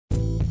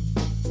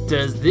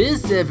Does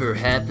this ever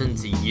happen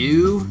to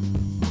you?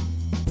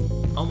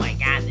 Oh my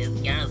god, this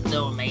gun's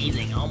so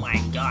amazing. Oh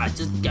my god,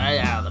 just got it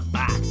out of the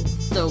box.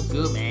 It's so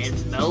good, man.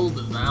 It mows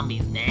the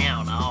zombies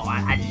down. Oh,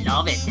 I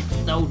love it.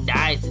 It's so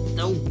nice. It's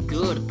so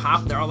good.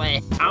 Pop their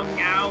way. Oh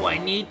no, I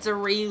need to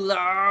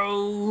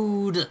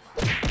reload.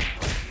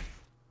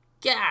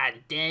 God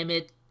damn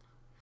it.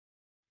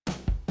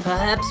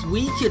 Perhaps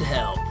we could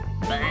help.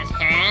 But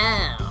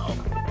how?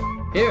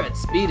 Here at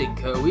Speed &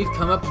 Co, we've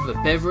come up with a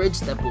beverage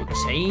that will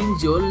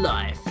change your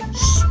life.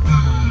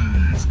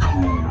 Speed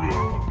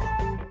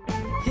Cola.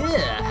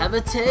 Here, have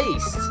a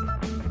taste.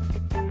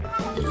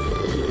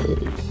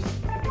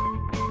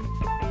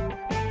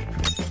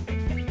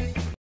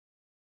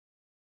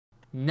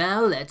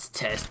 Now let's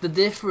test the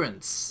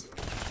difference.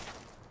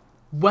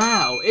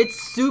 Wow,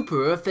 it's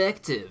super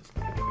effective.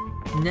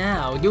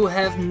 Now you'll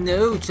have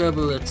no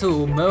trouble at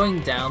all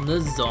mowing down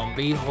the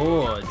zombie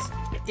hordes.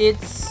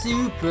 It's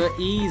super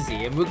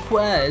easy and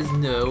requires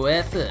no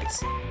effort.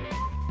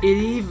 It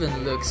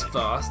even looks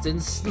fast in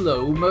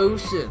slow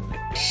motion.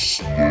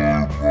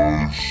 Slow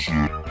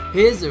motion.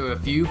 Here's a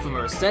review from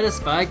our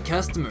satisfied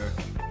customer.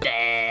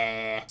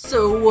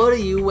 So what are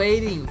you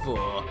waiting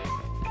for?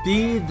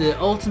 Be the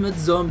ultimate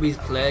zombies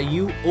player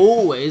you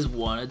always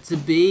wanted to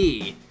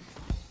be.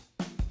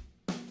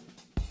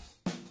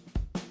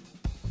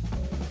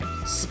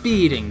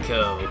 Speed &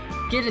 Co.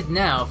 Get it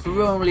now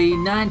for only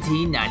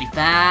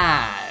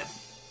 $19.95.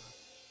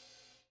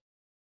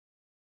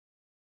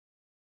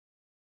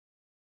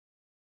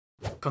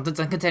 Contents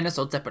and containers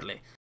sold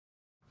separately.